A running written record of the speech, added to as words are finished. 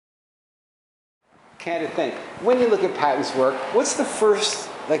Candid thing. When you look at Paton's work, what's the first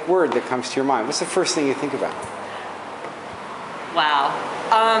word that comes to your mind? What's the first thing you think about? Wow.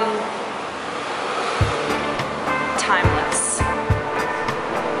 Timeless.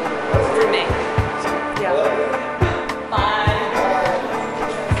 For me. Yeah. Bye.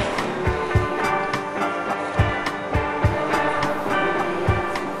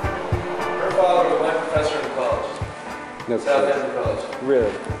 Her father was my professor in college. No Southampton College.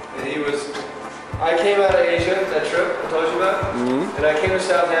 Really? And he was, I came out of Asia, that trip I told you about, and I came to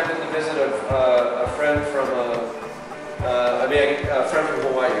Southampton to visit a friend from, a friend from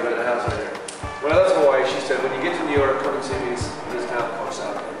Hawaii who had a house there. When I left Hawaii, she said, when you get to New York, come and see me in this town called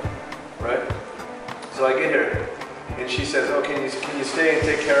Southampton, right? So I get here, and she says, oh, can you stay and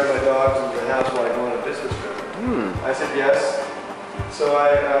take care of my dogs in the house while I go on a business trip? I said, yes. So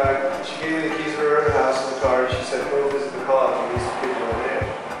she gave me the keys to her house in the car, and she said, go visit the college and meet some kids over there.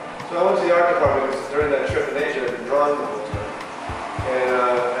 So I went to the art department because during that trip in Asia, I'd been drawing the whole time. And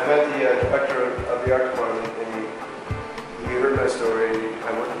I met the director of the art department, and he heard my story.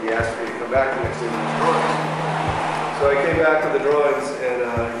 He asked me to come back the next day with his drawings. So I came back with the drawings, and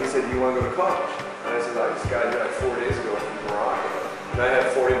he said, do you want to go to college? And I said, I just got here like 4 days ago from Morocco, and I had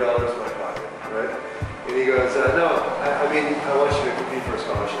 $40 in my pocket, right? And he goes, no, I want you to compete for a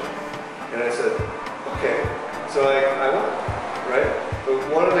scholarship. And I said, okay. So I went, right? But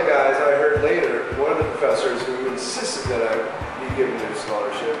one of the guys I heard later, one of the professors who insisted that I be given a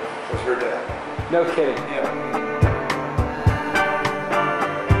scholarship was her dad. No kidding. Yeah.